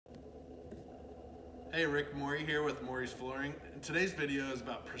Hey, Rick Mouery here with Mouery's Flooring. And today's video is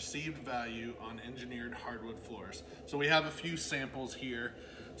about perceived value on engineered hardwood floors. So we have a few samples here.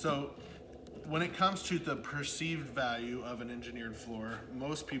 So when it comes to the perceived value of an engineered floor,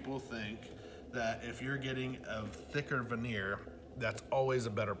 most people think that if you're getting a thicker veneer, that's always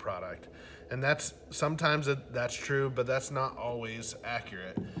a better product. And that's sometimes that's true, but that's not always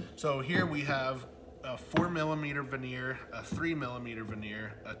accurate. So here we have a 4mm veneer, a 3mm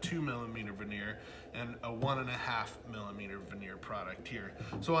veneer, a 2mm veneer, and a 1.5mm veneer product here.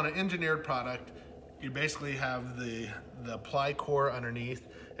 So on an engineered product, you basically have the ply core underneath,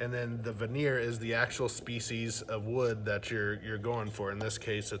 and then the veneer is the actual species of wood that you're going for. In this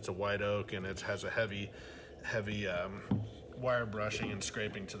case, it's a white oak, and it has a heavy wire brushing and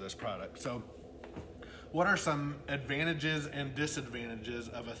scraping to this product. So what are some advantages and disadvantages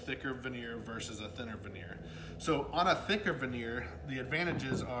of a thicker veneer versus a thinner veneer? So on a thicker veneer, the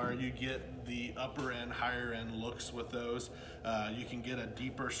advantages are you get the upper end, higher end looks with those. You can get a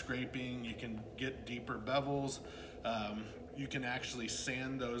deeper scraping, you can get deeper bevels. You can actually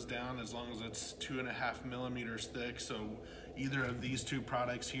sand those down as long as it's 2.5mm thick. So either of these two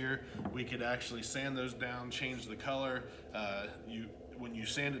products here, we could actually sand those down, change the color. When you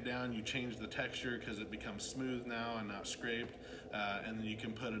sand it down, you change the texture because it becomes smooth now and not scraped, and then you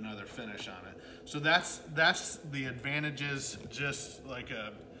can put another finish on it. So that's the advantages, just like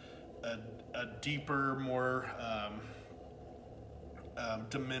a deeper, more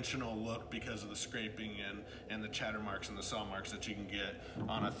dimensional look because of the scraping and the chatter marks and the saw marks that you can get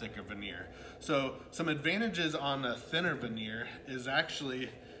on a thicker veneer. So some advantages on a thinner veneer is actually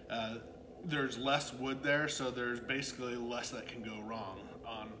there's less wood there, so there's basically less that can go wrong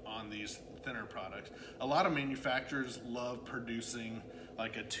on these thinner products. A lot of manufacturers love producing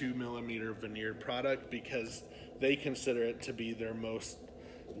like a 2mm veneered product because they consider it to be their most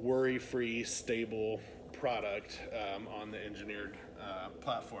worry-free, stable product on the engineered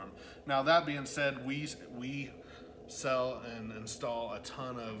platform. Now that being said, we sell and install a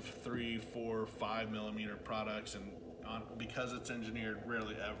ton of 3, 4, 5mm products, and because it's engineered,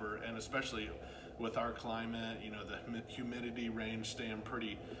 rarely ever, and especially with our climate, you know, the humidity range staying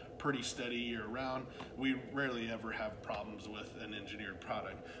pretty steady year round, we rarely ever have problems with an engineered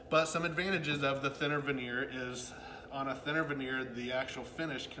product. But some advantages of the thinner veneer is on a thinner veneer, the actual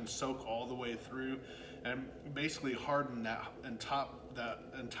finish can soak all the way through and basically harden that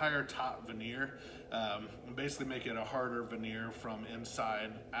entire top veneer, and basically make it a harder veneer from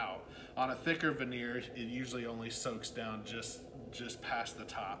inside out. On a thicker veneer, it usually only soaks down just past the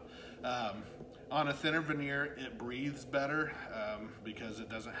top. On a thinner veneer, it breathes better because it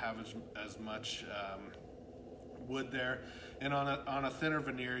doesn't have as much wood there. And on a thinner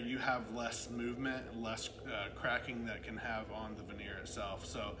veneer, you have less movement, less cracking that can have on the veneer itself.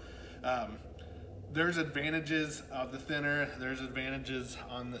 So there's advantages of the thinner, there's advantages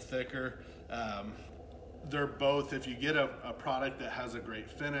on the thicker. They're both, if you get a product that has a great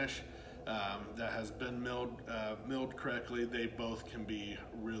finish, that has been milled correctly, they both can be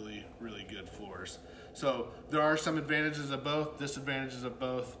really good floors. So there are some advantages of both, disadvantages of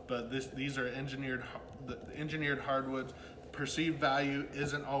both, but these are engineered hardwoods. Perceived value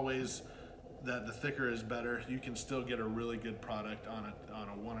isn't always that the thicker is better. You can still get a really good product on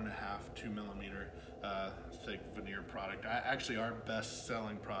a 1.5, 2mm thick veneer product. Actually, our best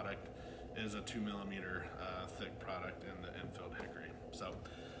selling product is a 2mm thick product in the infield hickory. So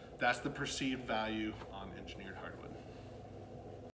that's the perceived value on engineered hardwood.